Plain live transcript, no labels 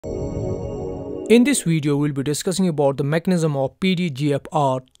In this video, we'll be discussing about the mechanism of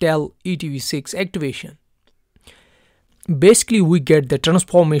PDGFR TEL ETV-6 activation. Basically, we get the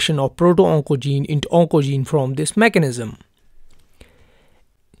transformation of proto-oncogene into oncogene from this mechanism.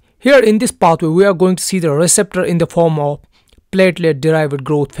 Here in this pathway, we are going to see the receptor in the form of platelet-derived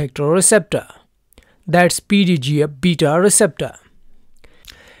growth factor receptor. That's PDGF-beta receptor.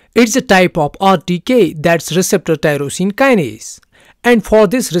 It's a type of RTK, that's receptor tyrosine kinase. And for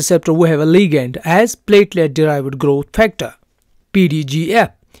this receptor, we have a ligand as platelet-derived growth factor,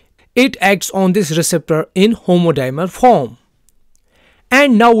 PDGF. It acts on this receptor in homodimer form.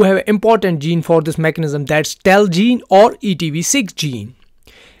 And now we have an important gene for this mechanism, that's TEL gene or ETV-6 gene.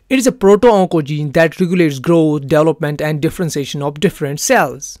 It is a proto-oncogene that regulates growth, development and differentiation of different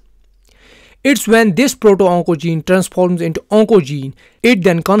cells. It's when this proto-oncogene transforms into oncogene, it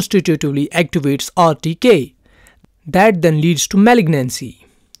then constitutively activates RTK. That then leads to malignancy.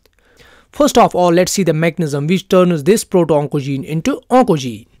 First of all, let's see the mechanism which turns this proto-oncogene into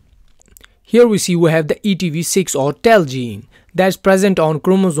oncogene. Here we see we have the ETV-6 or TEL gene that's present on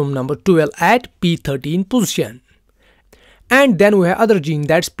chromosome number 12 at P13 position. And then we have other gene,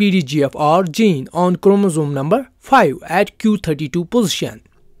 that's PDGFR gene on chromosome number 5 at Q32 position.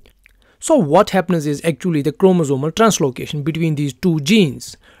 So what happens is actually the chromosomal translocation between these two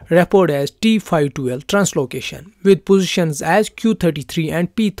genes, referred as T512 translocation, with positions as Q33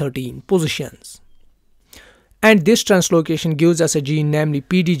 and P13 positions. And this translocation gives us a gene, namely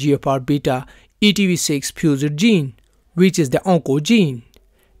PDGFR-β ETV-6 fused gene, which is the oncogene.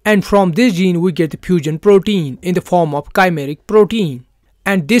 And from this gene we get the fusion protein in the form of chimeric protein.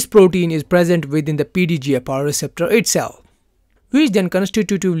 And this protein is present within the PDGFR receptor itself, which then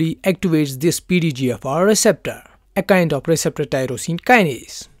constitutively activates this PDGFR receptor, a kind of receptor tyrosine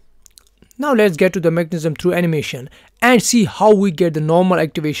kinase. Now let's get to the mechanism through animation and see how we get the normal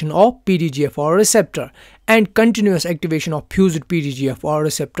activation of PDGFR receptor and continuous activation of fused PDGFR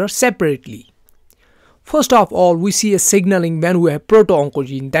receptor separately. First of all, we see a signaling when we have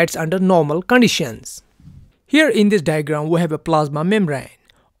proto-oncogene that's under normal conditions. Here in this diagram, we have a plasma membrane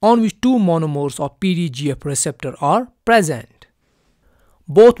on which two monomers of PDGF receptor are present.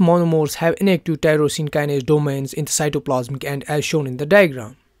 Both monomers have inactive tyrosine kinase domains in the cytoplasmic end as shown in the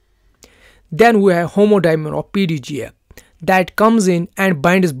diagram. Then we have homodimer of PDGF that comes in and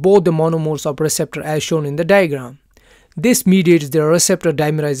binds both the monomers of receptor as shown in the diagram. This mediates the receptor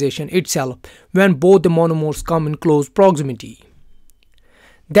dimerization itself when both the monomers come in close proximity.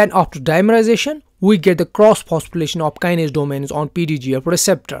 Then after dimerization, we get the cross-phosphorylation of kinase domains on PDGF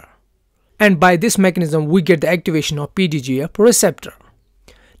receptor. And by this mechanism, we get the activation of PDGF receptor.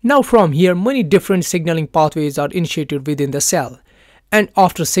 Now from here, many different signaling pathways are initiated within the cell. And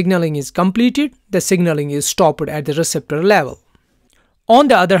after signaling is completed, the signaling is stopped at the receptor level. On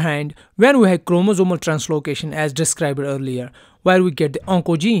the other hand, when we have chromosomal translocation as described earlier, where we get the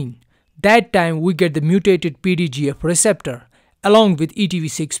oncogene, that time we get the mutated PDGF receptor along with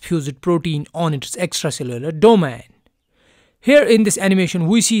ETV-6 fused protein on its extracellular domain. Here in this animation,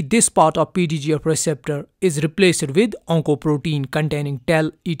 we see this part of PDGF receptor is replaced with oncoprotein containing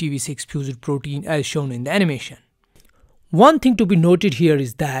TEL ETV-6 fused protein as shown in the animation. One thing to be noted here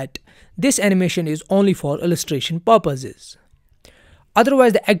is that this animation is only for illustration purposes.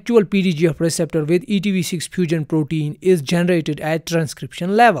 Otherwise, the actual PDGF receptor with ETV-6 fusion protein is generated at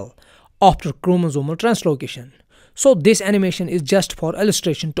transcription level after chromosomal translocation. So this animation is just for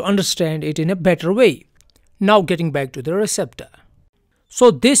illustration to understand it in a better way. Now getting back to the receptor. So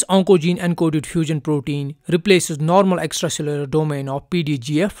this oncogene encoded fusion protein replaces normal extracellular domain of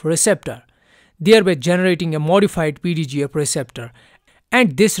PDGF receptor, thereby generating a modified PDGF receptor.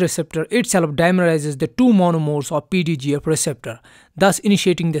 And this receptor itself dimerizes the two monomers of PDGF receptor, thus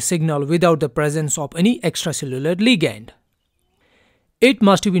initiating the signal without the presence of any extracellular ligand. It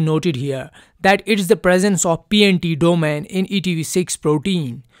must be noted here that it is the presence of PNT domain in ETV-6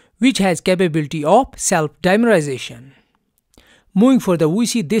 protein, which has capability of self-dimerization. Moving further, we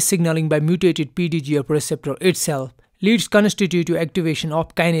see this signaling by mutated PDGF receptor itself leads constitutive activation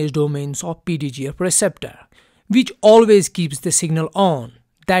of kinase domains of PDGF receptor, which always keeps the signal on.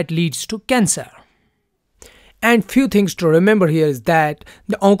 That leads to cancer. And few things to remember here is that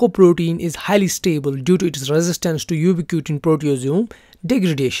the oncoprotein is highly stable due to its resistance to ubiquitin proteasome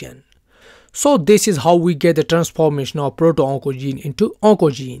degradation. So this is how we get the transformation of proto-oncogene into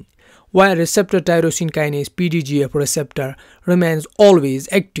oncogene, while receptor tyrosine kinase PDGF receptor remains always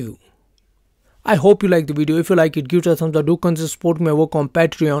active. I hope you like the video. If you like it, give it a thumbs up. Do consider supporting my work on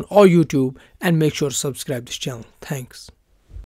Patreon or YouTube and make sure to subscribe this channel. Thanks.